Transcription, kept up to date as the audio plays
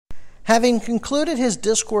Having concluded his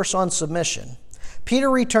discourse on submission,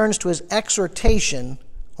 Peter returns to his exhortation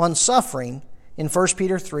on suffering in 1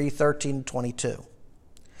 Peter 3:13-22.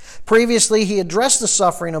 Previously, he addressed the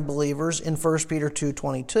suffering of believers in 1 Peter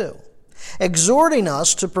 2:22, exhorting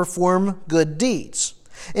us to perform good deeds.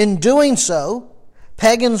 In doing so,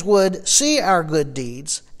 pagans would see our good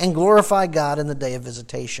deeds and glorify God in the day of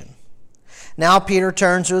visitation. Now Peter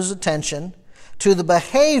turns his attention to the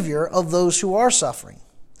behavior of those who are suffering.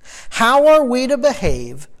 How are we to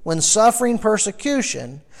behave when suffering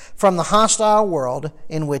persecution from the hostile world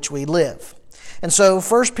in which we live? And so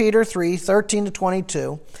 1 Peter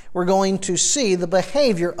 3:13-22, we're going to see the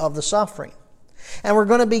behavior of the suffering. And we're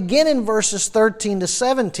going to begin in verses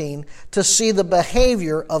 13-17 to see the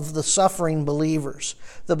behavior of the suffering believers.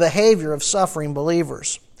 The behavior of suffering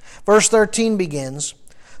believers. Verse 13 begins,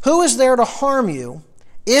 "Who is there to harm you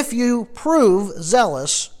if you prove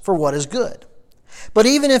zealous for what is good? But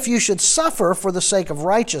even if you should suffer for the sake of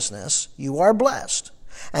righteousness, you are blessed.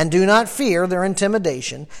 And do not fear their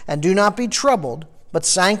intimidation, and do not be troubled, but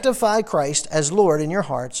sanctify Christ as Lord in your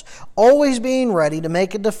hearts, always being ready to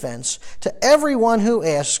make a defense to everyone who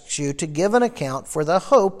asks you to give an account for the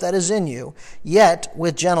hope that is in you, yet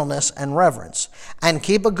with gentleness and reverence. And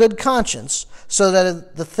keep a good conscience, so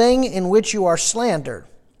that the thing in which you are slandered,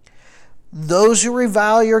 those who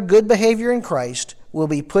revile your good behavior in Christ will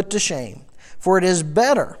be put to shame. For it is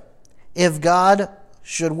better, if God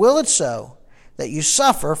should will it so, that you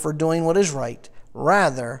suffer for doing what is right,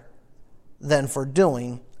 rather than for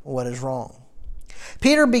doing what is wrong."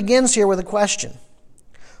 Peter begins here with a question.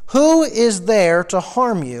 Who is there to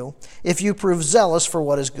harm you if you prove zealous for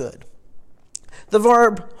what is good? The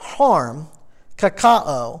verb harm,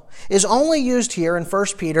 kakao, is only used here in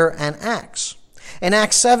 1 Peter and Acts. In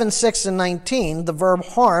Acts 7:6-19, the verb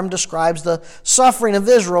harm describes the suffering of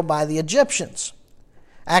Israel by the Egyptians.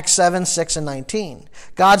 Acts 7:6-19.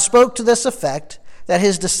 God spoke to this effect, that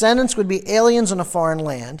his descendants would be aliens in a foreign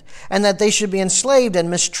land, and that they should be enslaved and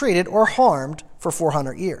mistreated or harmed for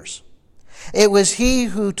 400 years. It was he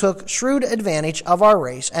who took shrewd advantage of our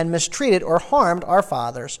race and mistreated or harmed our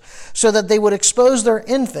fathers, so that they would expose their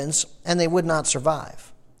infants and they would not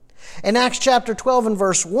survive. In Acts chapter 12 and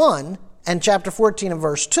verse 1 and chapter 14 and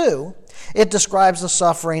verse 2, it describes the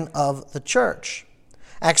suffering of the church.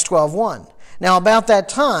 Acts 12:1. Now about that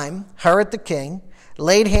time, Herod the king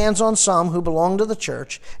laid hands on some who belonged to the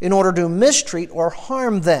church in order to mistreat or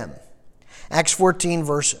harm them. Acts 14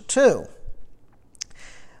 verse 2.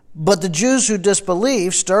 But the Jews who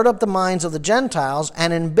disbelieved stirred up the minds of the Gentiles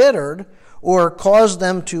and embittered or caused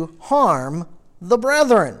them to harm the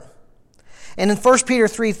brethren. And in 1 Peter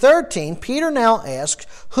 3:13, Peter now asks,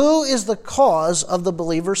 who is the cause of the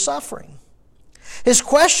believer's suffering? His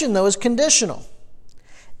question, though, is conditional.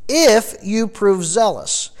 If you prove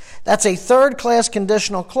zealous. That's a third-class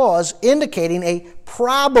conditional clause indicating a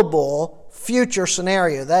probable future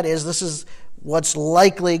scenario. That is, this is what's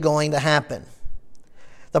likely going to happen.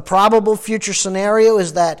 The probable future scenario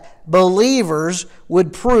is that believers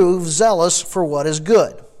would prove zealous for what is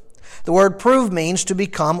good. The word prove means to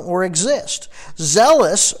become or exist.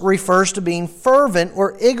 Zealous refers to being fervent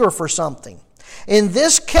or eager for something. In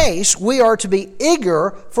this case, we are to be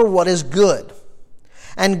eager for what is good.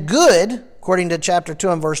 And good, according to chapter 2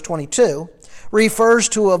 and verse 22, refers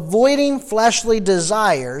to avoiding fleshly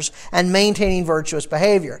desires and maintaining virtuous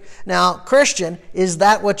behavior. Now, Christian, is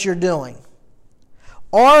that what you're doing?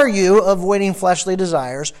 Are you avoiding fleshly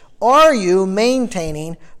desires? Are you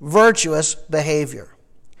maintaining virtuous behavior?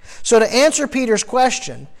 So to answer Peter's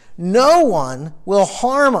question, no one will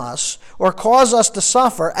harm us or cause us to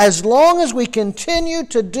suffer as long as we continue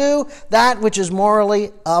to do that which is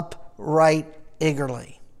morally upright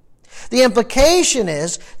eagerly. The implication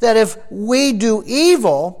is that if we do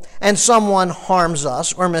evil and someone harms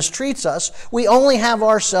us or mistreats us, we only have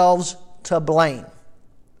ourselves to blame.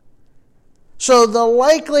 So the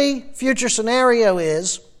likely future scenario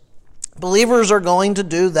is believers are going to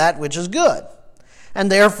do that which is good,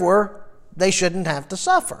 and therefore they shouldn't have to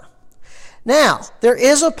suffer. Now, there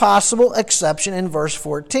is a possible exception in verse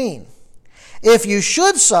 14. If you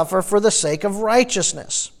should suffer for the sake of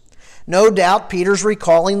righteousness. No doubt Peter's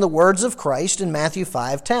recalling the words of Christ in Matthew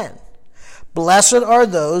 5:10. Blessed are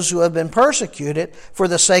those who have been persecuted for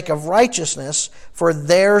the sake of righteousness, for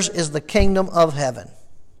theirs is the kingdom of heaven.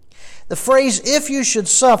 The phrase, if you should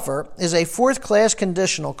suffer, is a fourth-class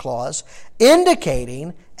conditional clause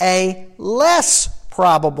indicating a less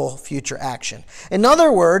probable future action. In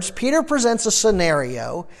other words, Peter presents a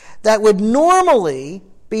scenario that would normally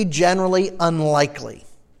be generally unlikely.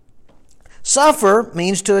 Suffer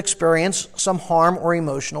means to experience some harm or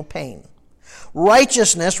emotional pain.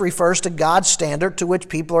 Righteousness refers to God's standard to which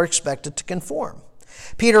people are expected to conform.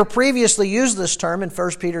 Peter previously used this term in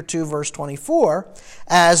 1 Peter 2, verse 24,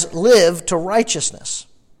 as live to righteousness.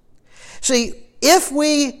 See, if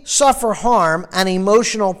we suffer harm and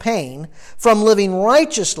emotional pain from living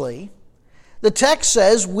righteously, the text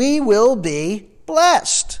says we will be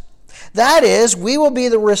blessed. That is, we will be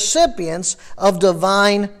the recipients of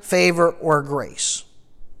divine favor or grace.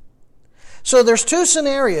 So there's two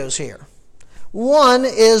scenarios here. One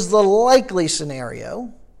is the likely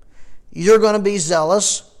scenario. You're going to be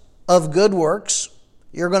zealous of good works.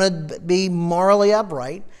 You're going to be morally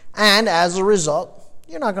upright. And as a result,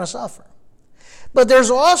 you're not going to suffer. But there's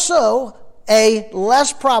also a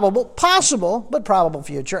less probable, possible, but probable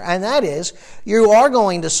future, and that is you are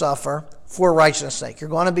going to suffer for righteousness' sake. You're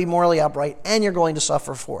going to be morally upright, and you're going to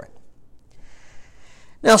suffer for it.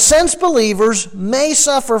 Now, since believers may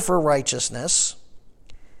suffer for righteousness,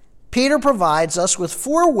 Peter provides us with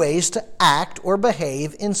 4 ways to act or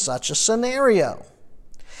behave in such a scenario.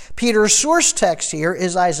 Peter's source text here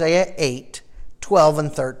is Isaiah 8, 12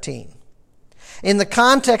 and 13. In the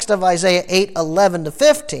context of Isaiah 8, 11 to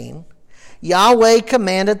 15, Yahweh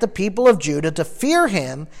commanded the people of Judah to fear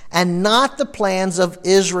him and not the plans of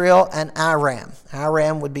Israel and Aram.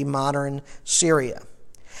 Aram would be modern Syria.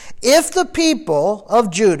 If the people of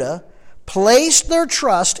Judah placed their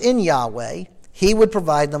trust in Yahweh, he would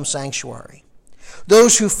provide them sanctuary.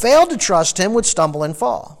 Those who failed to trust him would stumble and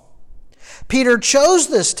fall. Peter chose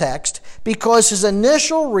this text because his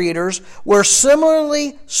initial readers were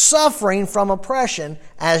similarly suffering from oppression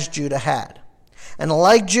as Judah had. And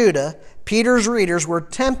like Judah, Peter's readers were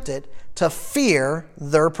tempted to fear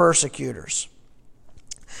their persecutors.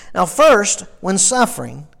 Now first, when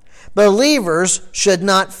suffering, believers should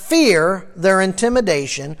not fear their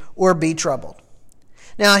intimidation or be troubled.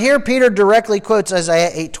 Now here Peter directly quotes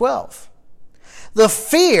Isaiah 8:12. The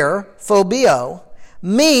fear, phobeo,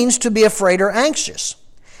 means to be afraid or anxious.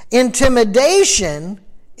 Intimidation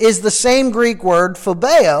is the same Greek word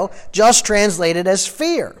phobeo, just translated as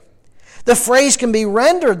fear. The phrase can be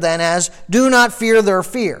rendered then as, do not fear their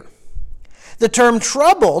fear. The term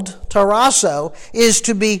troubled, tarasso, is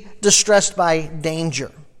to be distressed by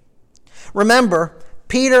danger. Remember,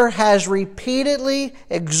 Peter has repeatedly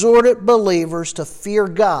exhorted believers to fear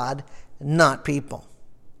God, not people.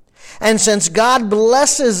 And since God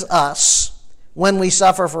blesses us when we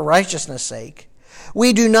suffer for righteousness' sake,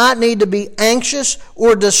 we do not need to be anxious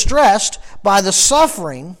or distressed by the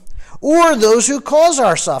suffering or those who cause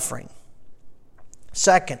our suffering.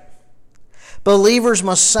 Second, believers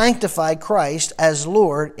must sanctify Christ as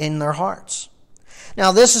Lord in their hearts.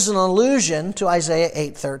 Now, this is an allusion to Isaiah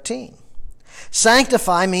 8:13.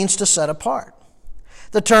 Sanctify means to set apart.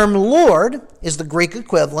 The term Lord is the Greek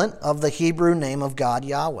equivalent of the Hebrew name of God,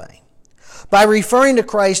 Yahweh. By referring to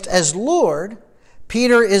Christ as Lord,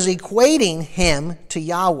 Peter is equating him to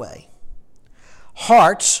Yahweh.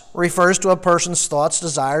 Hearts refers to a person's thoughts,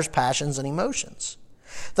 desires, passions, and emotions.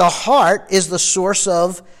 The heart is the source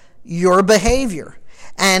of your behavior,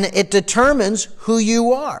 and it determines who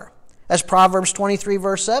you are. As Proverbs 23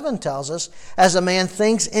 verse 7 tells us, as a man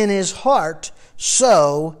thinks in his heart,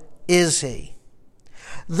 so is he.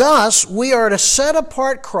 Thus, we are to set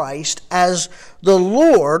apart Christ as the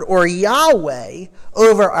Lord or Yahweh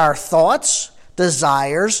over our thoughts,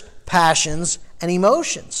 desires, passions, and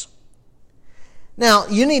emotions. Now,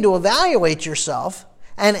 you need to evaluate yourself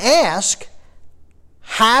and ask,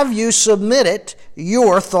 have you submitted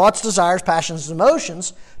your thoughts, desires, passions, and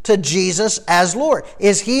emotions to Jesus as Lord?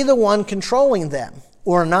 Is he the one controlling them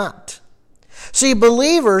or not? See,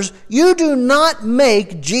 believers, you do not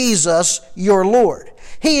make Jesus your Lord.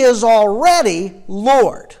 He is already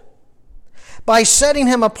Lord. By setting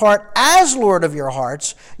him apart as Lord of your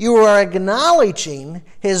hearts, you are acknowledging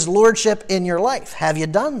his lordship in your life. Have you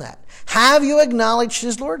done that? Have you acknowledged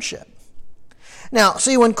his lordship? Now,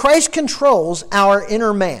 see, when Christ controls our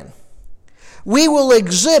inner man, we will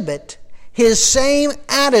exhibit his same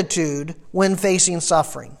attitude when facing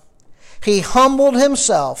suffering. He humbled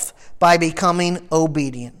himself by becoming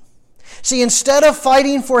obedient. See, instead of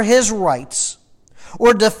fighting for his rights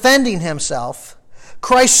or defending himself,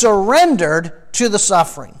 Christ surrendered to the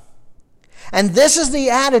suffering. And this is the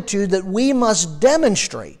attitude that we must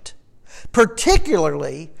demonstrate,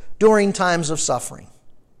 particularly during times of suffering.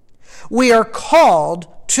 We are called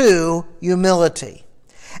to humility.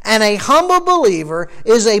 And a humble believer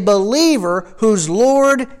is a believer whose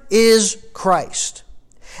Lord is Christ.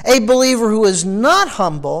 A believer who is not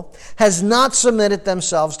humble has not submitted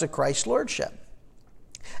themselves to Christ's lordship.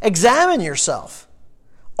 Examine yourself.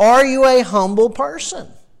 Are you a humble person?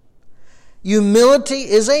 Humility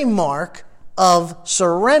is a mark of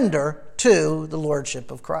surrender to the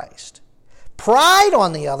lordship of Christ. Pride,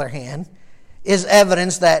 on the other hand, is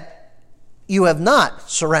evidence that you have not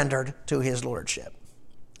surrendered to his lordship.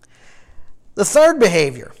 The third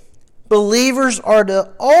behavior, believers are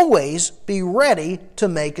to always be ready to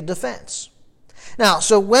make a defense. Now,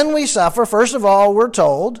 so when we suffer, first of all, we're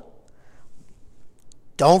told,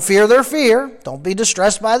 don't fear their fear. Don't be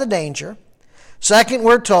distressed by the danger. Second,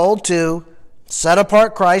 we're told to set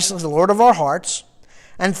apart Christ as the Lord of our hearts.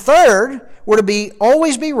 And third, we're to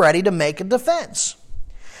always be ready to make a defense.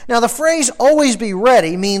 Now, the phrase always be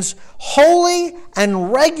ready means wholly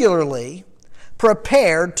and regularly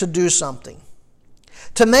prepared to do something.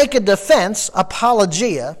 To make a defense,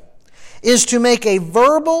 apologia, is to make a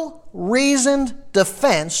verbal, reasoned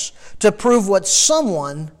defense to prove what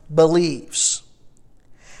someone believes.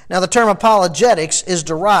 Now, the term apologetics is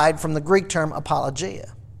derived from the Greek term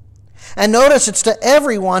apologia. And notice it's to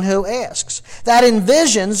everyone who asks. That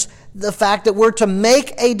envisions the fact that we're to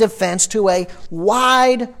make a defense to a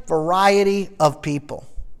wide variety of people.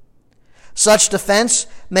 Such defense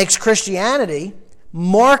makes Christianity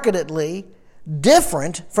markedly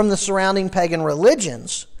different from the surrounding pagan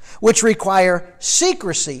religions, which require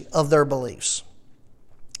secrecy of their beliefs.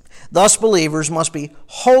 Thus, believers must be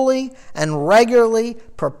wholly and regularly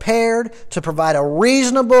prepared to provide a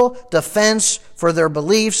reasonable defense for their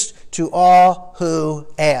beliefs to all who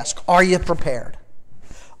ask. Are you prepared?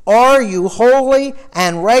 Are you wholly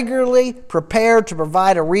and regularly prepared to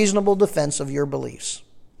provide a reasonable defense of your beliefs?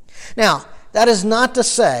 Now, that is not to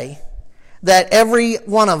say that every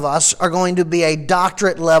one of us are going to be a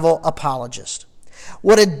doctorate-level apologist.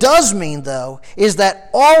 What it does mean, though, is that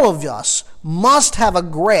all of us must have a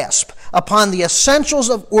grasp upon the essentials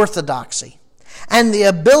of orthodoxy and the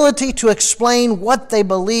ability to explain what they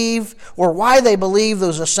believe or why they believe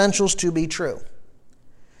those essentials to be true.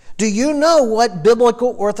 Do you know what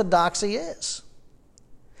biblical orthodoxy is?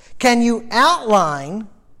 Can you outline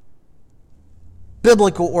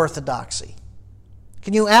biblical orthodoxy?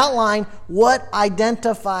 Can you outline what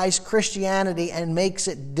identifies Christianity and makes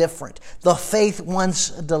it different? The faith once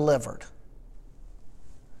delivered.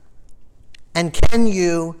 And can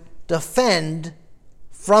you defend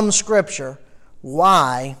from Scripture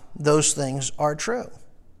why those things are true?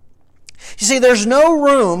 You see, there's no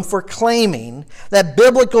room for claiming that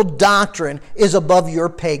biblical doctrine is above your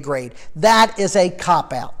pay grade. That is a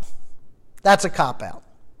cop-out. That's a cop-out.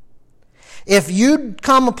 If you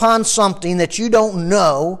come upon something that you don't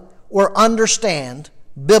know or understand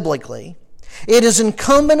biblically, it is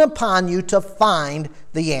incumbent upon you to find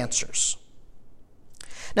the answers.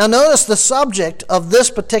 Now notice the subject of this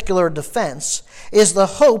particular defense is the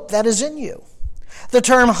hope that is in you. The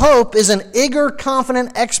term hope is an eager,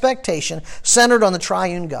 confident expectation centered on the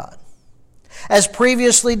triune God. As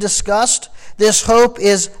previously discussed, this hope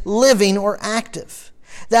is living or active.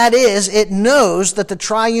 That is, it knows that the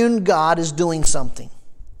triune God is doing something.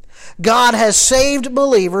 God has saved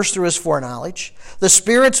believers through his foreknowledge, the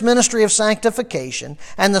Spirit's ministry of sanctification,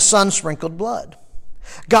 and the Son's sprinkled blood.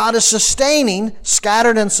 God is sustaining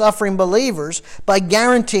scattered and suffering believers by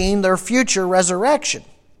guaranteeing their future resurrection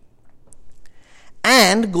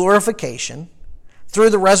and glorification through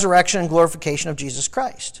the resurrection and glorification of Jesus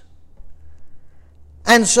Christ.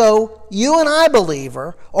 And so, you and I,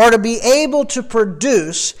 believer, are to be able to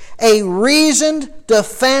produce a reasoned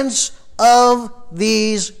defense of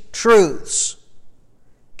these truths.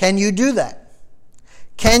 Can you do that?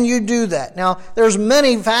 Can you do that? Now, there's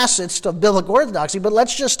many facets to biblical orthodoxy, but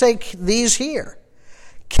let's just take these here.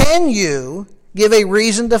 Can you give a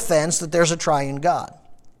reasoned defense that there's a triune God?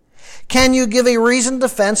 Can you give a reasoned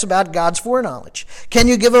defense about God's foreknowledge? Can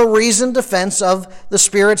you give a reasoned defense of the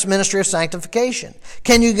Spirit's ministry of sanctification?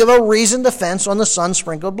 Can you give a reasoned defense on the Son's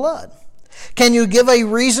sprinkled blood? Can you give a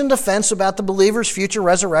reasoned defense about the believer's future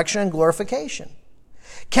resurrection and glorification?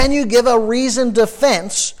 Can you give a reasoned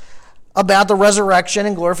defense about the resurrection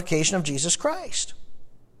and glorification of Jesus Christ?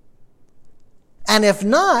 And if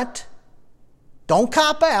not, don't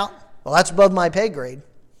cop out. Well, that's above my pay grade.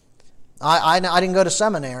 I didn't go to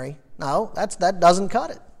seminary. No, that doesn't cut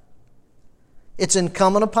it. It's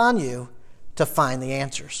incumbent upon you to find the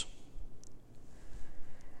answers.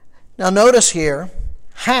 Now notice here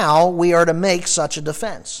how we are to make such a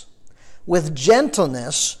defense. With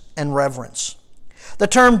gentleness and reverence. The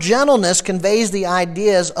term gentleness conveys the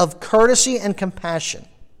ideas of courtesy and compassion.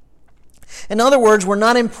 In other words, we're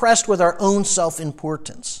not impressed with our own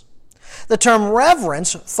self-importance. The term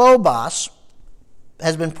reverence, phobos,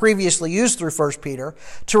 has been previously used through 1 Peter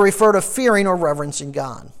to refer to fearing or reverencing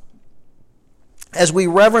God. As we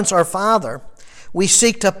reverence our Father, we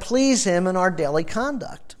seek to please him in our daily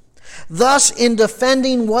conduct. Thus, in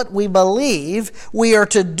defending what we believe, we are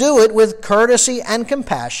to do it with courtesy and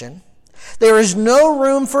compassion. There is no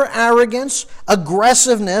room for arrogance,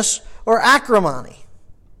 aggressiveness, or acrimony.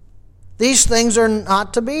 These things are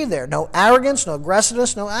not to be there. No arrogance, no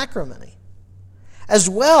aggressiveness, no acrimony. As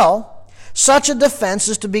well, such a defense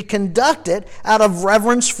is to be conducted out of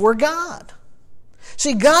reverence for God.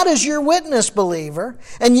 See, God is your witness, believer,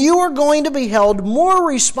 and you are going to be held more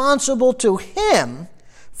responsible to Him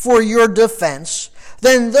for your defense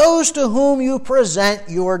than those to whom you present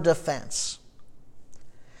your defense.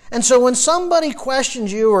 And so when somebody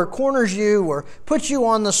questions you or corners you or puts you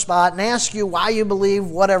on the spot and asks you why you believe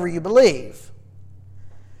whatever you believe,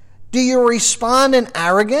 do you respond in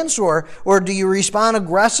arrogance or do you respond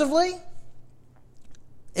aggressively?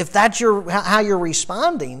 If that's how you're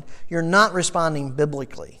responding, you're not responding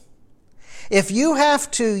biblically. If you have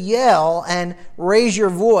to yell and raise your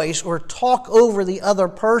voice or talk over the other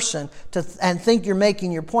person and think you're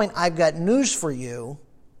making your point, I've got news for you.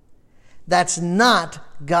 That's not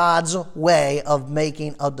God's way of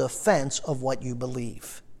making a defense of what you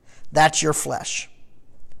believe. That's your flesh.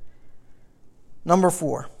 Number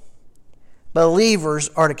 4, believers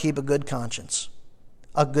are to keep a good conscience.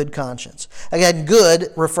 A good conscience. Again,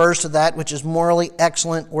 good refers to that which is morally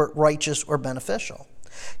excellent or righteous or beneficial.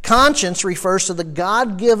 Conscience refers to the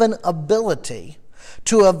God-given ability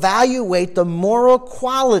to evaluate the moral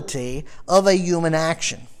quality of a human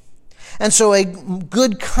action. And so a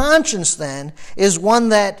good conscience then is one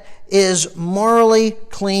that is morally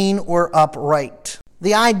clean or upright.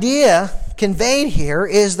 The idea conveyed here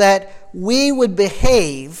is that we would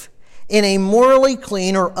behave in a morally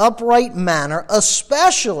clean or upright manner,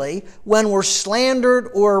 especially when we're slandered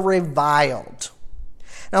or reviled.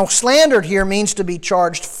 Now, slandered here means to be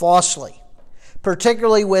charged falsely,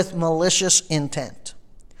 particularly with malicious intent.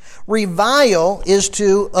 Revile is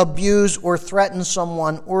to abuse or threaten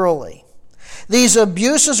someone orally. These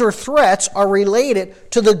abuses or threats are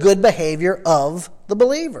related to the good behavior of the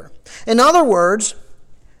believer. In other words,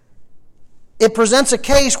 it presents a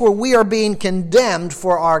case where we are being condemned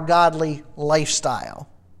for our godly lifestyle.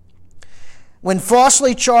 When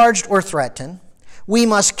falsely charged or threatened, we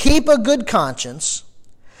must keep a good conscience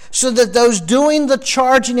so that those doing the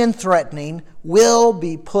charging and threatening will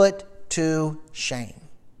be put to shame.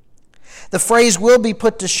 The phrase will be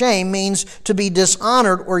put to shame means to be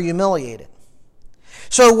dishonored or humiliated.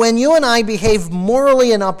 So when you and I behave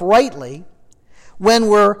morally and uprightly, when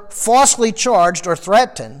we're falsely charged or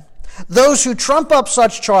threatened, those who trump up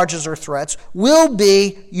such charges or threats will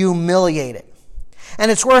be humiliated. And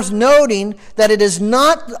it's worth noting that it is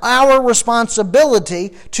not our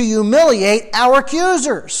responsibility to humiliate our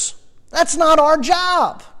accusers. That's not our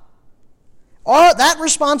job. That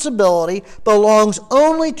responsibility belongs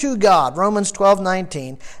only to God. Romans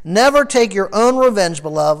 12:19. Never take your own revenge,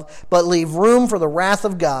 beloved, but leave room for the wrath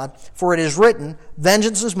of God. For it is written,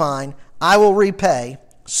 vengeance is mine, I will repay,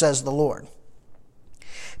 says the Lord.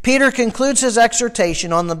 Peter concludes his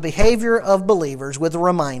exhortation on the behavior of believers with a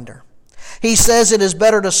reminder. He says it is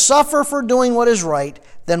better to suffer for doing what is right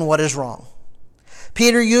than what is wrong.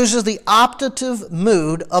 Peter uses the optative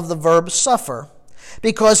mood of the verb suffer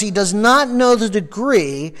because he does not know the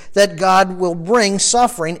degree that God will bring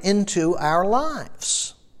suffering into our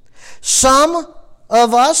lives. Some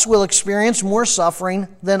of us will experience more suffering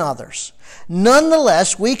than others.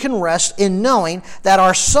 Nonetheless, we can rest in knowing that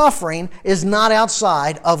our suffering is not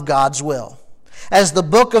outside of God's will. As the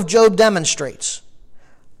book of Job demonstrates,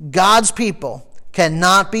 God's people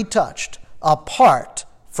cannot be touched apart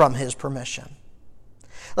from His permission.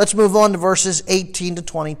 Let's move on to verses 18 to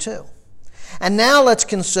 22. And now let's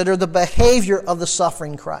consider the behavior of the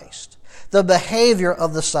suffering Christ. The behavior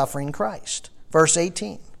of the suffering Christ. Verse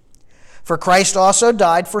 18. For Christ also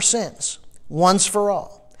died for sins, once for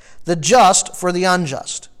all, the just for the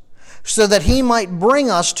unjust, so that He might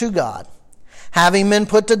bring us to God, having been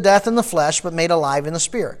put to death in the flesh, but made alive in the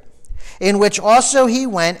Spirit, in which also He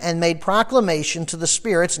went and made proclamation to the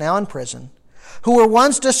spirits now in prison, who were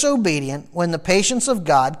once disobedient when the patience of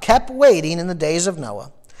God kept waiting in the days of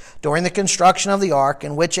Noah, during the construction of the ark,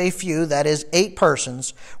 in which a few, that is, 8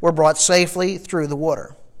 persons, were brought safely through the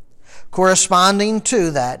water. Corresponding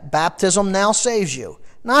to that, baptism now saves you,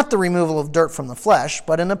 not the removal of dirt from the flesh,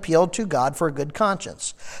 but an appeal to God for a good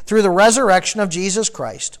conscience, through the resurrection of Jesus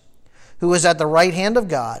Christ, who is at the right hand of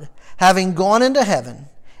God, having gone into heaven,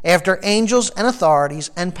 after angels and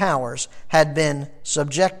authorities and powers had been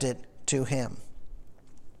subjected to Him.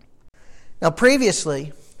 Now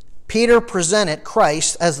previously, Peter presented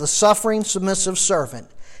Christ as the suffering, submissive servant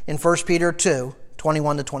in 1 Peter 2,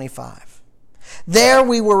 21 to 25. There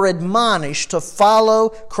we were admonished to follow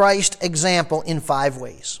Christ's example in 5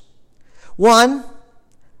 ways. 1,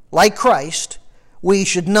 like Christ, we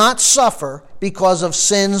should not suffer because of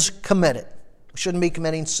sins committed. We shouldn't be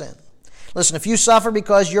committing sin. Listen, if you suffer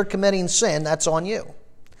because you're committing sin, that's on you.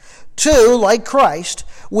 2, like Christ,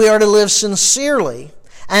 we are to live sincerely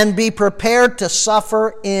and be prepared to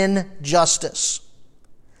suffer injustice.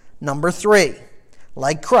 Number 3,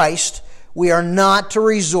 like Christ, we are not to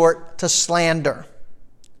resort to slander.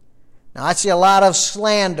 Now, I see a lot of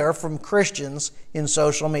slander from Christians in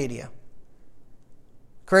social media.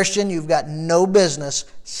 Christian, you've got no business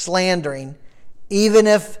slandering, even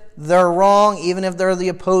if they're wrong, even if they're the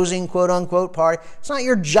opposing quote-unquote party. It's not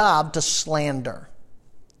your job to slander.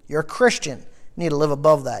 You're a Christian. You need to live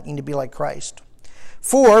above that. You need to be like Christ.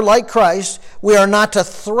 4, like Christ, we are not to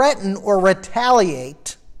threaten or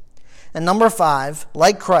retaliate. And number 5,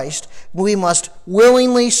 like Christ, we must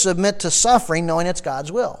willingly submit to suffering, knowing it's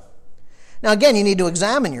God's will. Now again, you need to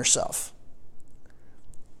examine yourself.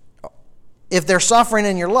 If there's suffering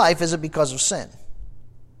in your life, is it because of sin?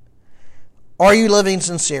 Are you living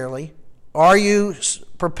sincerely? Are you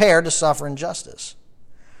prepared to suffer injustice?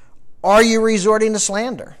 Are you resorting to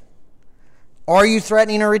slander? Are you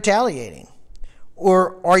threatening or retaliating?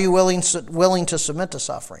 Or are you willing to submit to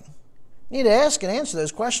suffering? You need to ask and answer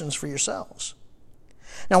those questions for yourselves.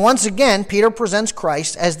 Now, once again, Peter presents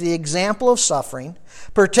Christ as the example of suffering,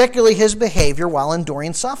 particularly his behavior while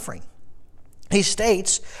enduring suffering. He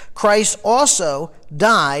states, Christ also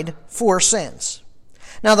died for sins.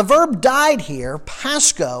 Now, the verb died here,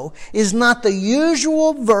 pasco, is not the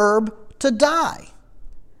usual verb to die,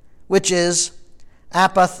 which is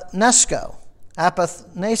apathnesko.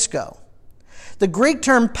 The Greek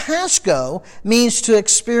term pasco means to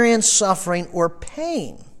experience suffering or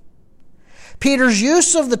pain. Peter's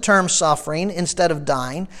use of the term suffering instead of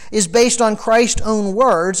dying is based on Christ's own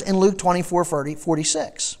words in Luke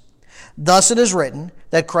 24:46. Thus it is written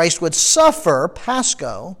that Christ would suffer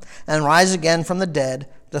pasco and rise again from the dead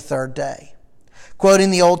the 3rd day. Quoting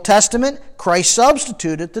the Old Testament, Christ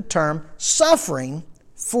substituted the term suffering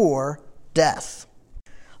for death.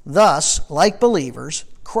 Thus, like believers,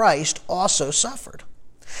 Christ also suffered.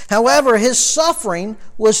 However, his suffering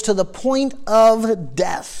was to the point of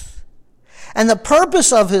death. And the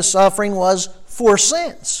purpose of his suffering was for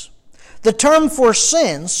sins. The term for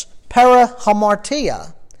sins,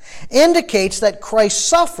 parahamartia, indicates that Christ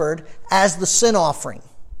suffered as the sin offering.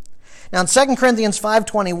 Now in 2 Corinthians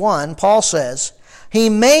 5:21, Paul says, He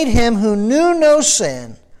made him who knew no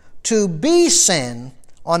sin to be sin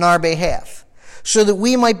on our behalf, so that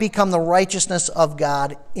we might become the righteousness of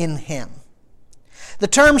God in him. The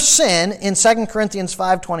term sin in 2 Corinthians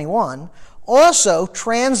 5:21 also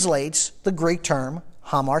translates the Greek term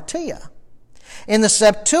hamartia. In the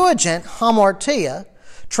Septuagint, hamartia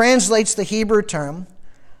translates the Hebrew term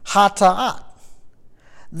hata'at.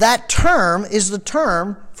 That term is the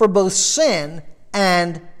term for both sin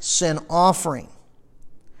and sin offering.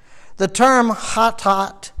 The term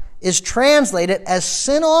hata'at is translated as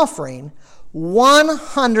sin offering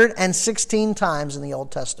 116 times in the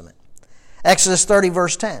Old Testament. Exodus 30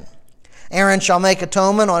 verse 10. Aaron shall make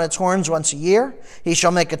atonement on its horns once a year. He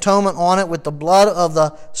shall make atonement on it with the blood of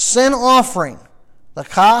the sin offering, the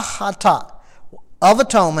kahatat of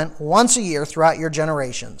atonement, once a year throughout your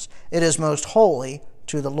generations. It is most holy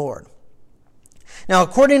to the Lord. Now,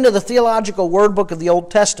 according to the Theological Word Book of the Old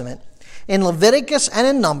Testament, in Leviticus and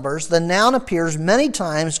in Numbers, the noun appears many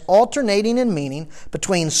times alternating in meaning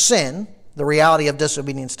between sin, the reality of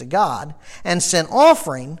disobedience to God, and sin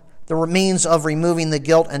offering, the means of removing the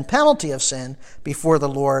guilt and penalty of sin before the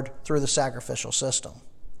Lord through the sacrificial system.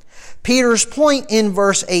 Peter's point in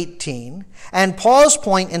verse 18 and Paul's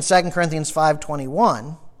point in 2 Corinthians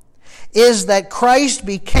 5:21 is that Christ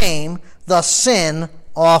became the sin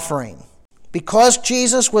offering. Because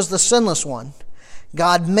Jesus was the sinless one,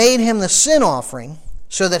 God made him the sin offering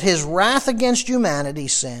so that his wrath against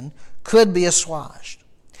humanity's sin could be assuaged.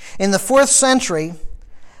 In the 4th century,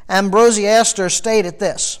 Ambrosiaster stated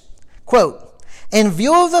this, quote, in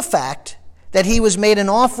view of the fact that he was made an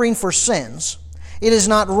offering for sins, it is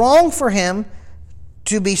not wrong for him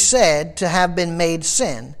to be said to have been made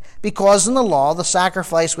sin, because in the law the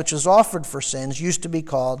sacrifice which was offered for sins used to be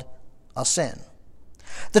called a sin.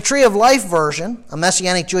 The Tree of Life version, a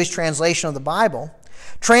Messianic Jewish translation of the Bible,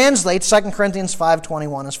 translates 2 Corinthians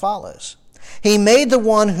 5:21 as follows. He made the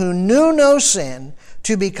one who knew no sin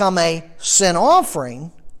to become a sin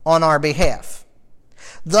offering on our behalf.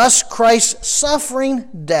 Thus Christ's suffering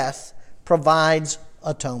death provides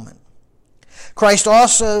atonement. Christ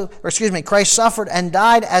suffered and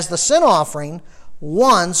died as the sin offering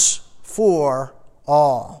once for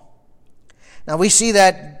all. Now we see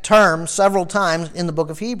that term several times in the book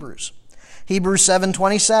of Hebrews. Hebrews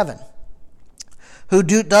 7:27. Who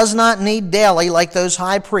does not need daily, like those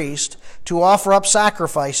high priests, to offer up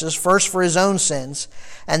sacrifices, first for his own sins,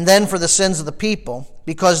 and then for the sins of the people,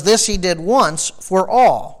 because this he did once for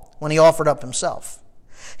all, when he offered up himself.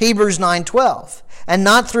 Hebrews 9:12. And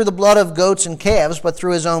not through the blood of goats and calves, but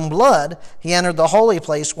through his own blood, he entered the holy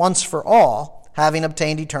place once for all, having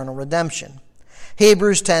obtained eternal redemption.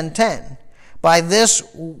 Hebrews 10:10. By this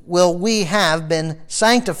will we have been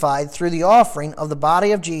sanctified through the offering of the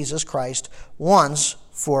body of Jesus Christ once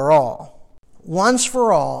for all. Once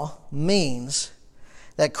for all means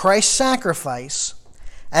that Christ's sacrifice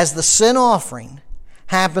as the sin offering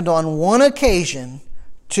happened on one occasion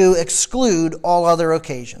to exclude all other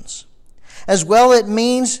occasions. As well, it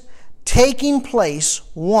means taking place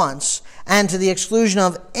once and to the exclusion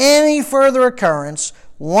of any further occurrence,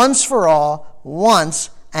 once for all, once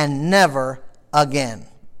and never again.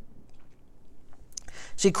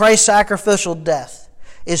 See, Christ's sacrificial death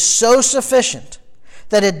is so sufficient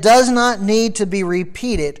that it does not need to be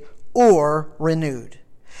repeated or renewed.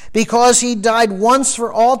 Because he died once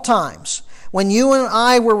for all times, when you and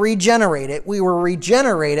I were regenerated, we were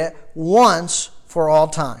regenerated once for all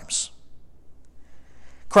times.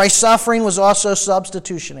 Christ's suffering was also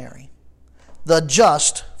substitutionary, the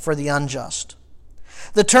just for the unjust.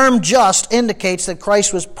 The term just indicates that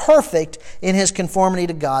Christ was perfect in his conformity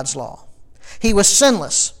to God's law. He was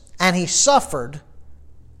sinless, and his suffering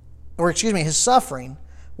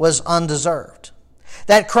was undeserved.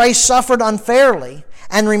 That Christ suffered unfairly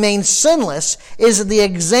and remained sinless is the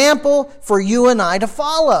example for you and I to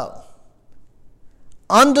follow.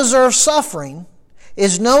 Undeserved suffering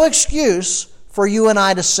is no excuse for you and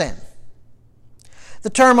I to sin. The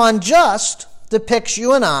term unjust depicts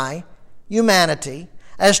you and I, humanity,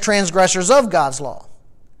 as transgressors of God's law.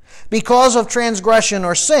 Because of transgression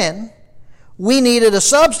or sin, we needed a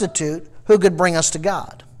substitute who could bring us to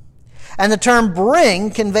God. And the term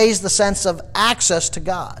bring conveys the sense of access to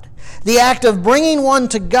God. The act of bringing one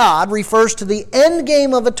to God refers to the end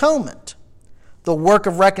game of atonement, the work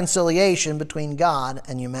of reconciliation between God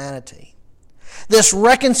and humanity. This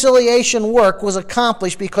reconciliation work was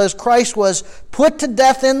accomplished because Christ was put to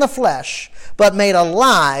death in the flesh, but made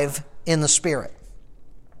alive in the Spirit.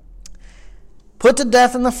 Put to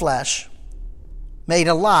death in the flesh, made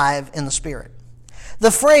alive in the Spirit. The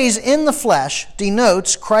phrase "in the flesh"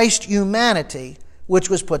 denotes Christ's humanity, which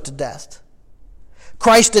was put to death.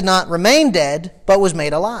 Christ did not remain dead, but was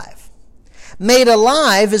made alive. Made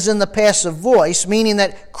alive is in the passive voice, meaning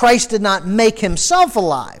that Christ did not make himself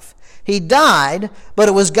alive. He died, but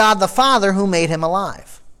it was God the Father who made him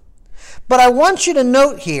alive. But I want you to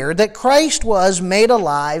note here that Christ was made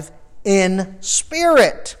alive in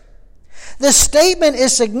spirit. This statement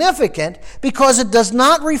is significant because it does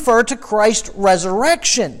not refer to Christ's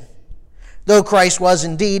resurrection, though Christ was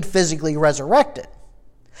indeed physically resurrected.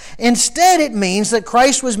 Instead, it means that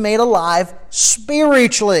Christ was made alive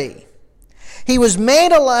spiritually. He was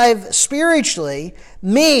made alive spiritually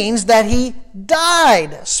means that he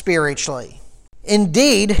died spiritually.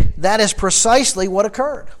 Indeed, that is precisely what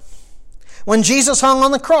occurred. When Jesus hung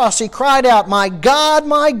on the cross, he cried out, my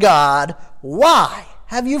God, why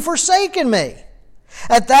have you forsaken me?"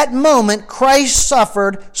 At that moment, Christ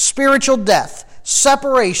suffered spiritual death,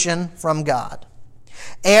 separation from God.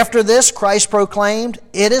 After this, Christ proclaimed,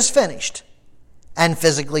 "It is finished," and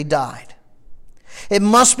physically died. It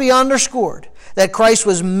must be underscored that Christ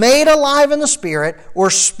was made alive in the Spirit or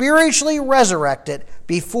spiritually resurrected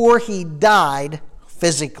before he died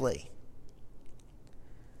physically.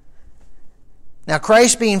 Now,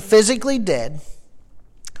 Christ, being physically dead,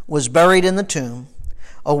 was buried in the tomb,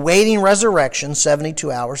 awaiting resurrection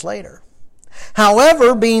 72 hours later.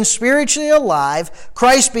 However, being spiritually alive,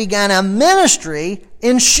 Christ began a ministry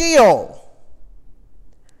in Sheol.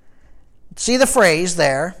 See the phrase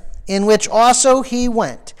there, "in which also he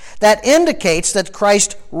went." That indicates that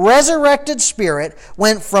Christ's resurrected spirit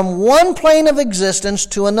went from one plane of existence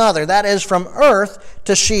to another, that is, from earth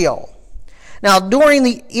to Sheol. Now, during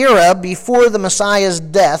the era before the Messiah's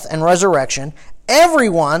death and resurrection,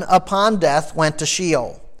 everyone upon death went to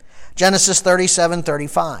Sheol. Genesis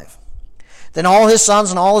 37:35. Then all his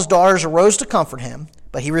sons and all his daughters arose to comfort him,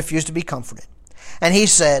 but he refused to be comforted. And he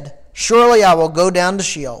said, "Surely I will go down to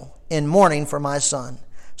Sheol in mourning for my son."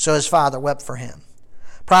 So his father wept for him.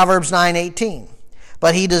 Proverbs 9:18.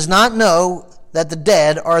 But he does not know that the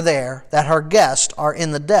dead are there, that her guests are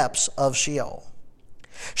in the depths of Sheol.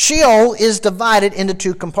 Sheol is divided into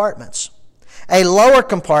two compartments, a lower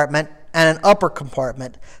compartment and an upper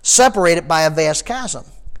compartment, separated by a vast chasm.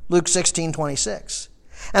 Luke 16:26.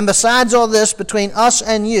 And besides all this, between us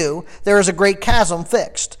and you, there is a great chasm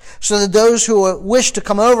fixed, so that those who wish to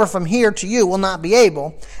come over from here to you will not be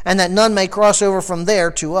able, and that none may cross over from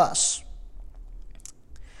there to us.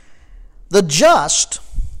 The just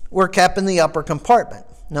were kept in the upper compartment,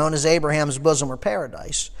 known as Abraham's bosom or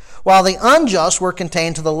paradise, while the unjust were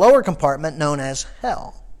contained to the lower compartment, known as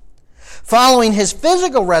hell. Following his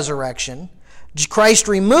physical resurrection, Christ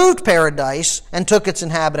removed paradise and took its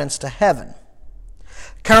inhabitants to heaven.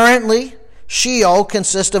 Currently, Sheol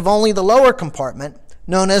consists of only the lower compartment,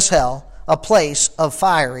 known as hell, a place of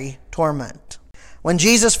fiery torment. When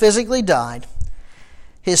Jesus physically died,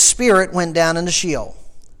 his spirit went down into Sheol,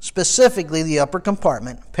 specifically the upper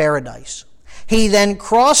compartment, paradise. He then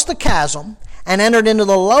crossed the chasm and entered into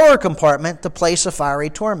the lower compartment, the place of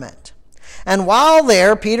fiery torment. And while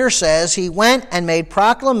there, Peter says, he went and made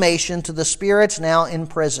proclamation to the spirits now in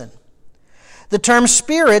prison. The term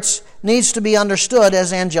spirits needs to be understood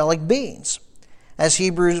as angelic beings, as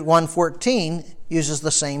Hebrews 1:14 uses the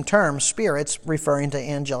same term, spirits, referring to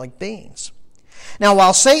angelic beings. Now,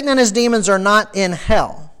 while Satan and his demons are not in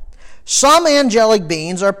hell, some angelic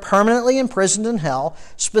beings are permanently imprisoned in hell,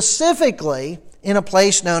 specifically in a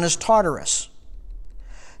place known as Tartarus.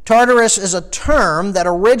 Tartarus is a term that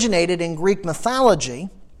originated in Greek mythology,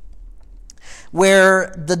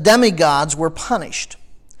 where the demigods were punished.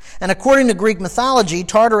 And according to Greek mythology,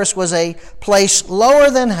 Tartarus was a place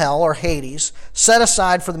lower than hell, or Hades, set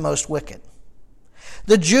aside for the most wicked.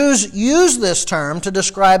 The Jews used this term to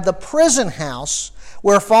describe the prison house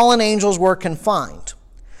where fallen angels were confined.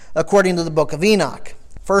 According to the book of Enoch,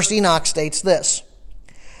 1 Enoch states this: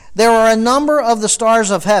 "There are a number of the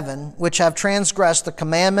stars of heaven which have transgressed the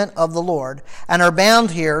commandment of the Lord, and are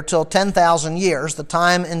bound here till 10,000 years, the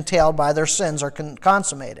time entailed by their sins, are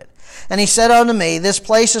consummated. And he said unto me, This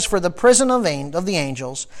place is for the prison of the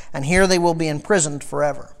angels, and here they will be imprisoned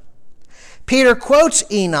forever." Peter quotes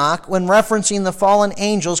Enoch when referencing the fallen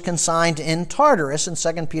angels consigned in Tartarus in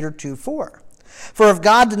 2 Peter 2:4. "For if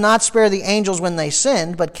God did not spare the angels when they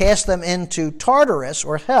sinned, but cast them into Tartarus,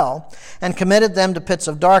 or hell, and committed them to pits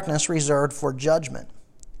of darkness reserved for judgment."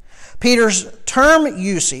 Peter's term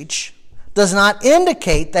usage does not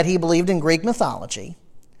indicate that he believed in Greek mythology.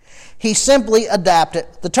 He simply adapted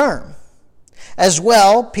the term. As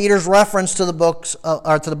well, Peter's reference to the book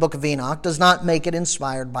of Enoch does not make it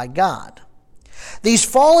inspired by God. These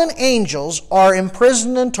fallen angels are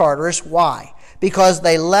imprisoned in Tartarus. Why? Because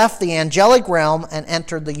they left the angelic realm and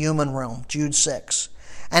entered the human realm, Jude 6.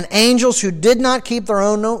 And angels who did not keep their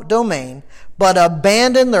own domain, but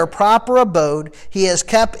abandoned their proper abode, he has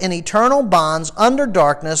kept in eternal bonds under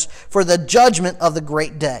darkness for the judgment of the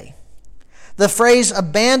great day. The phrase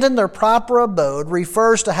abandon their proper abode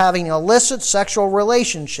refers to having illicit sexual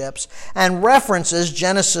relationships and references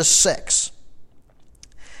Genesis 6.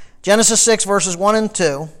 Genesis 6 verses 1 and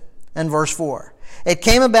 2 and verse 4. "It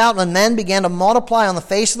came about when men began to multiply on the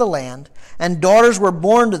face of the land, and daughters were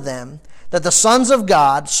born to them, that the sons of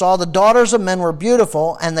God saw the daughters of men were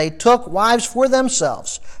beautiful, and they took wives for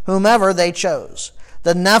themselves, whomever they chose.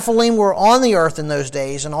 The Nephilim were on the earth in those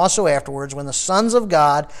days, and also afterwards, when the sons of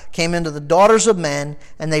God came into the daughters of men,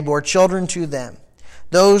 and they bore children to them.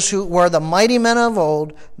 Those who were the mighty men of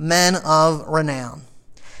old, men of renown."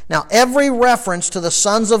 Now, every reference to the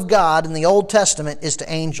sons of God in the Old Testament is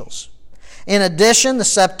to angels. In addition, the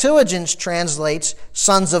Septuagint translates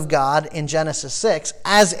sons of God in Genesis 6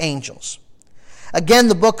 as angels. Again,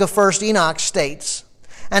 the book of 1 Enoch states,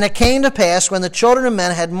 "And it came to pass, when the children of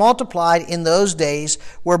men had multiplied in those days,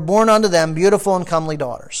 were born unto them beautiful and comely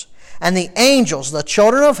daughters. And the angels, the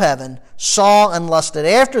children of heaven, saw and lusted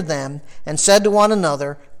after them, and said to one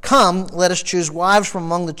another, Come, let us choose wives from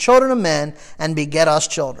among the children of men, and beget us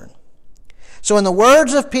children." So in the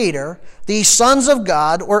words of Peter, these sons of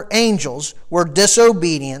God, or angels, were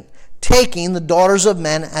disobedient, taking the daughters of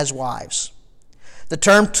men as wives. The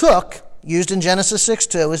term took, used in Genesis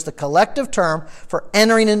 6:2, is the collective term for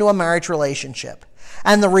entering into a marriage relationship.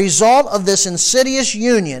 And the result of this insidious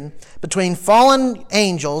union between fallen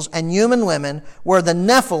angels and human women were the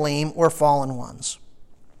Nephilim, or fallen ones.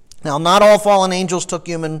 Now, not all fallen angels took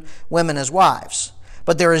human women as wives,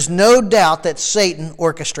 but there is no doubt that Satan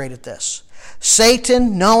orchestrated this.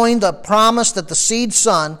 Satan, knowing the promise that the seed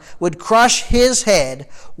son would crush his head,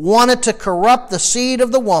 wanted to corrupt the seed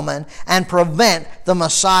of the woman and prevent the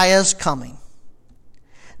Messiah's coming.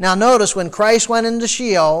 Now notice, when Christ went into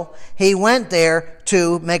Sheol, he went there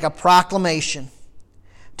to make a proclamation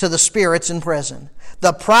to the spirits in prison.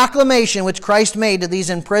 The proclamation which Christ made to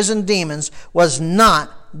these imprisoned demons was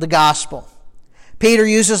not the gospel. Peter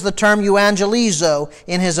uses the term euangelizo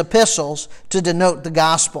in his epistles to denote the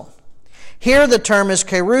gospel. Here the term is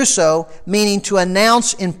kerusso, meaning to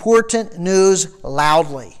announce important news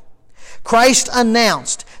loudly. Christ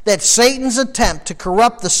announced that Satan's attempt to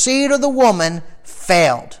corrupt the seed of the woman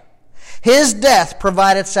failed. His death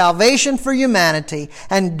provided salvation for humanity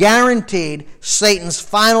and guaranteed Satan's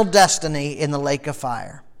final destiny in the lake of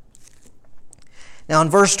fire. Now in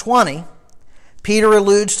verse 20, Peter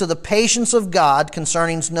alludes to the patience of God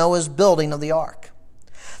concerning Noah's building of the ark.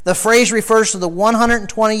 The phrase refers to the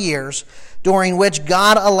 120 years during which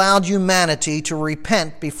God allowed humanity to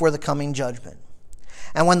repent before the coming judgment.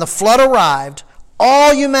 And when the flood arrived,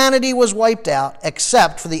 all humanity was wiped out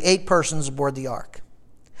except for the 8 persons aboard the ark.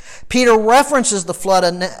 Peter references the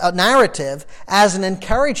flood narrative as an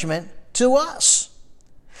encouragement to us.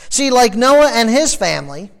 See, like Noah and his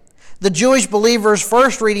family, the Jewish believers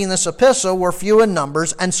first reading this epistle were few in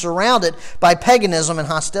numbers and surrounded by paganism and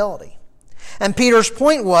hostility. And Peter's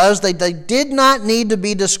point was that they did not need to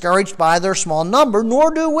be discouraged by their small number,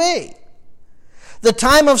 nor do we. The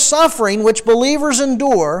time of suffering which believers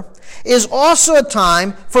endure is also a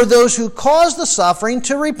time for those who cause the suffering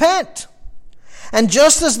to repent. And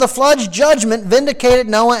just as the flood's judgment vindicated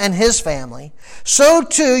Noah and his family, so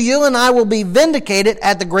too you and I will be vindicated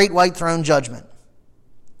at the great white throne judgment.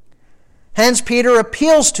 Hence, Peter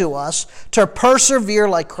appeals to us to persevere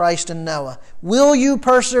like Christ and Noah. Will you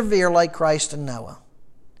persevere like Christ and Noah?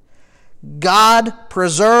 God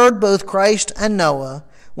preserved both Christ and Noah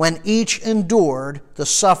when each endured the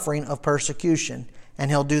suffering of persecution, and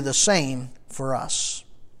he'll do the same for us.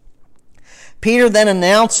 Peter then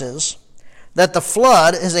announces that the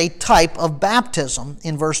flood is a type of baptism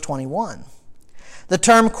in verse 21. The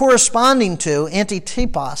term corresponding to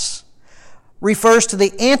antitypos refers to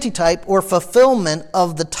the antitype or fulfillment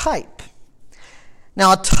of the type.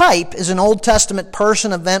 Now, a type is an Old Testament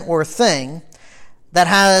person, event, or thing that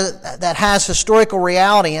has historical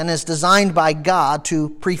reality and is designed by God to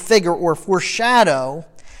prefigure or foreshadow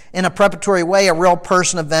in a preparatory way a real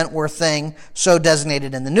person, event, or thing so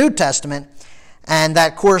designated in the New Testament, and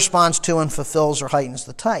that corresponds to and fulfills or heightens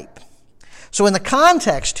the type. So in the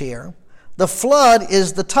context here, the flood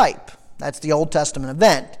is the type. That's the Old Testament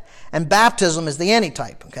event. And baptism is the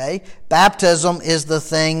antitype, okay? Baptism is the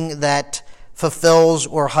thing that fulfills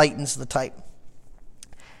or heightens the type.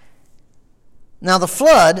 Now, the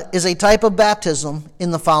flood is a type of baptism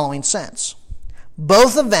in the following sense.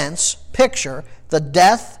 Both events picture the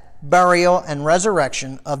death, burial, and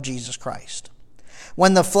resurrection of Jesus Christ.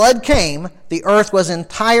 When the flood came, the earth was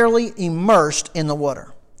entirely immersed in the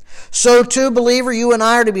water. So too, believer, you and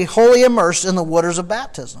I are to be wholly immersed in the waters of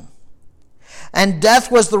baptism. And death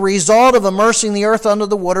was the result of immersing the earth under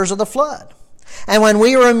the waters of the flood. And when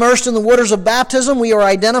we are immersed in the waters of baptism, we are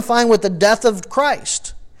identifying with the death of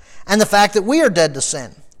Christ and the fact that we are dead to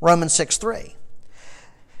sin. Romans 6:3.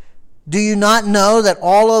 Do you not know that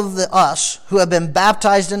all of us who have been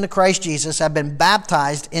baptized into Christ Jesus have been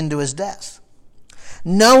baptized into his death?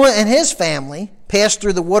 Noah and his family passed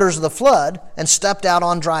through the waters of the flood and stepped out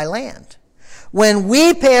on dry land. When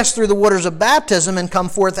we pass through the waters of baptism and come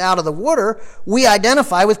forth out of the water, we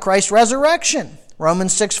identify with Christ's resurrection.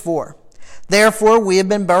 Romans 6:4. Therefore, we have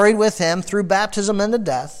been buried with him through baptism into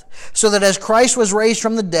death, so that as Christ was raised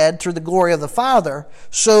from the dead through the glory of the Father,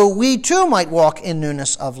 so we too might walk in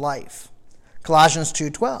newness of life. Colossians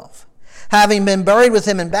 2:12. Having been buried with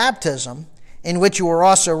him in baptism, in which you were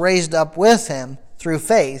also raised up with him through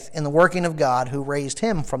faith in the working of God who raised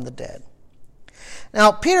him from the dead. Now,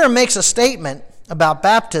 Peter makes a statement about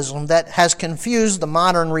baptism that has confused the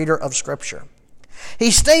modern reader of Scripture.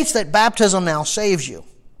 He states that baptism now saves you.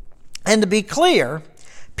 And to be clear,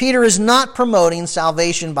 Peter is not promoting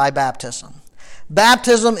salvation by baptism.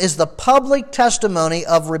 Baptism is the public testimony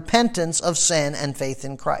of repentance of sin and faith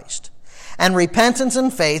in Christ. And repentance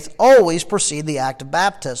and faith always precede the act of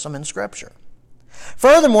baptism in Scripture.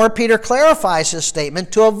 Furthermore, Peter clarifies his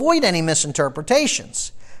statement to avoid any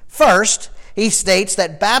misinterpretations. First, he states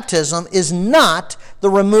that baptism is not the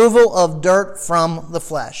removal of dirt from the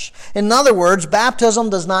flesh. In other words, baptism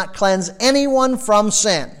does not cleanse anyone from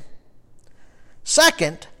sin.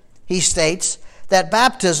 Second, he states that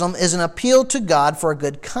baptism is an appeal to God for a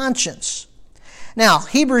good conscience. Now,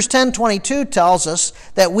 Hebrews 10:22 tells us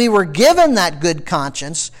that we were given that good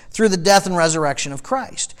conscience through the death and resurrection of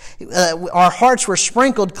Christ. Our hearts were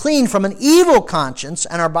sprinkled clean from an evil conscience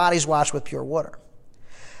and our bodies washed with pure water.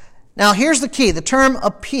 Now, here's the key. The term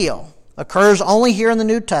appeal occurs only here in the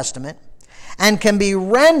New Testament and can be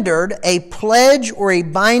rendered a pledge or a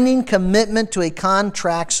binding commitment to a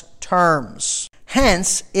contract's terms.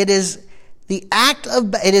 Hence, it is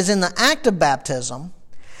it is in the act of baptism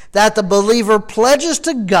that the believer pledges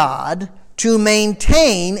to God to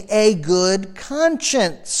maintain a good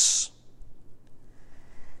conscience.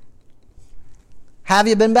 Have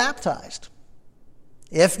you been baptized?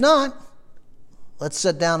 If not, let's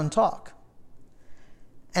sit down and talk.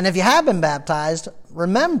 And if you have been baptized,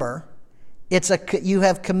 remember, you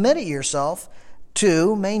have committed yourself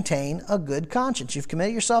to maintain a good conscience. You've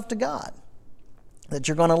committed yourself to God, that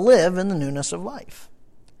you're going to live in the newness of life.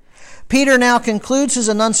 Peter now concludes his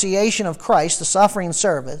enunciation of Christ, the suffering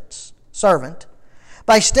servant,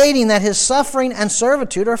 by stating that his suffering and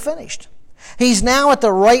servitude are finished. He's now at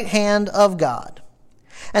the right hand of God.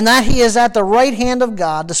 And that he is at the right hand of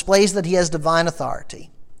God displays that he has divine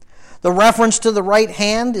authority. The reference to the right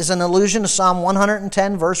hand is an allusion to Psalm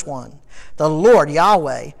 110, verse 1. The Lord,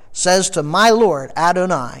 Yahweh, says to my Lord,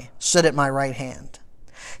 Adonai, sit at my right hand.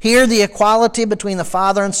 Here the equality between the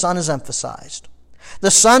Father and Son is emphasized.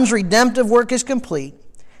 The Son's redemptive work is complete,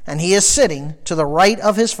 and he is sitting to the right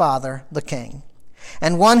of his Father, the King.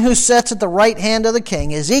 And one who sits at the right hand of the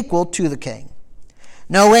King is equal to the King.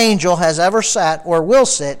 No angel has ever sat or will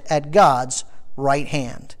sit at God's right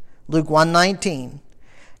hand. Luke 1:19.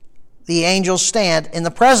 The angels stand in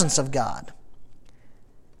the presence of God.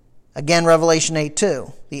 Again, Revelation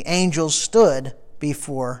 8:2. The angels stood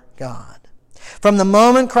before God. From the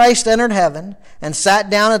moment Christ entered heaven and sat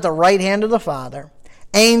down at the right hand of the Father,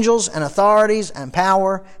 angels and authorities and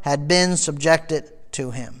power had been subjected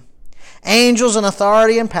to him. Angels and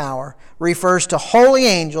authority and power refers to holy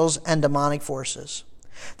angels and demonic forces.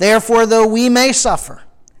 Therefore, though we may suffer,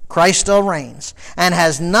 Christ still reigns and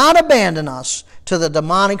has not abandoned us to the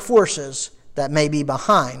demonic forces that may be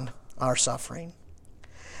behind our suffering.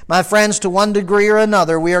 My friends, to one degree or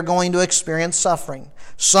another, we are going to experience suffering.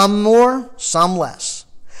 Some more, some less.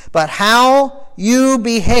 But how you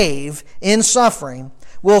behave in suffering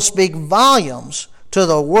will speak volumes to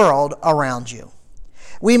the world around you.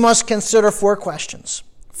 We must consider 4 questions.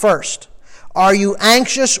 First, are you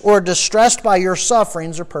anxious or distressed by your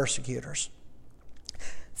sufferings or persecutors?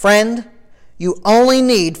 Friend, you only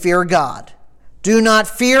need fear God. Do not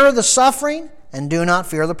fear the suffering and do not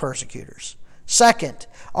fear the persecutors. Second,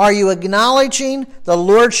 are you acknowledging the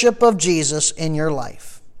lordship of Jesus in your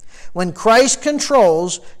life? When Christ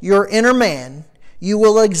controls your inner man, you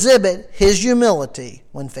will exhibit his humility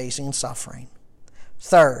when facing suffering.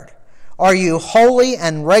 Third, are you wholly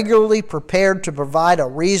and regularly prepared to provide a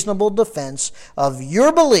reasonable defense of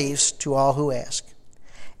your beliefs to all who ask?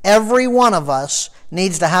 Every one of us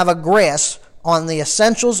needs to have a grasp on the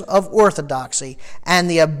essentials of orthodoxy and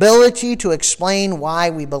the ability to explain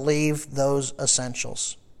why we believe those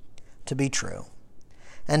essentials to be true.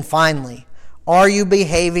 And finally, are you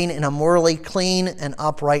behaving in a morally clean and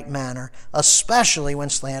upright manner, especially when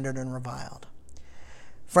slandered and reviled?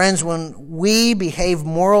 Friends, when we behave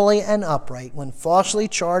morally and upright, when falsely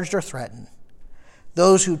charged or threatened,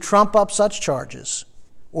 those who trump up such charges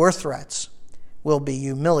or threats will be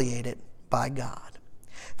humiliated by God.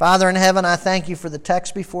 Father in heaven, I thank you for the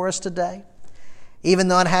text before us today. Even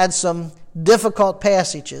though it had some difficult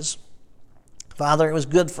passages, Father, it was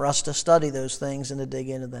good for us to study those things and to dig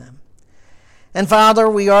into them. And Father,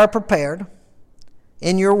 we are prepared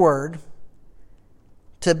in your word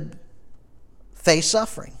to face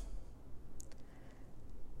suffering.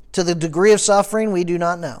 To the degree of suffering, we do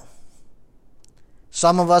not know.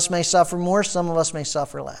 Some of us may suffer more, some of us may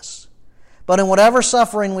suffer less. But in whatever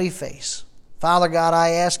suffering we face, Father God, I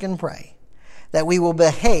ask and pray that we will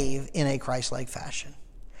behave in a Christ-like fashion.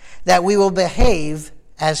 That we will behave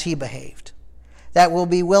as he behaved. That we'll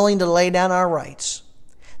be willing to lay down our rights.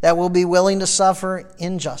 That we'll be willing to suffer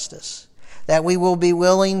injustice. That we will be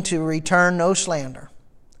willing to return no slander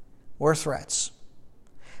or threats.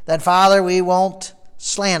 That, Father, we won't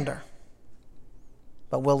slander,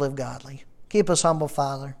 but we'll live godly. Keep us humble,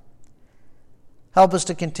 Father. Help us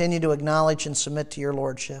to continue to acknowledge and submit to your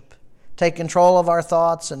lordship. Take control of our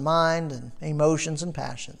thoughts and mind and emotions and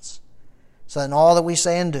passions, so that in all that we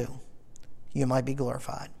say and do, you might be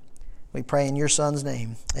glorified. We pray in your Son's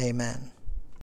name. Amen.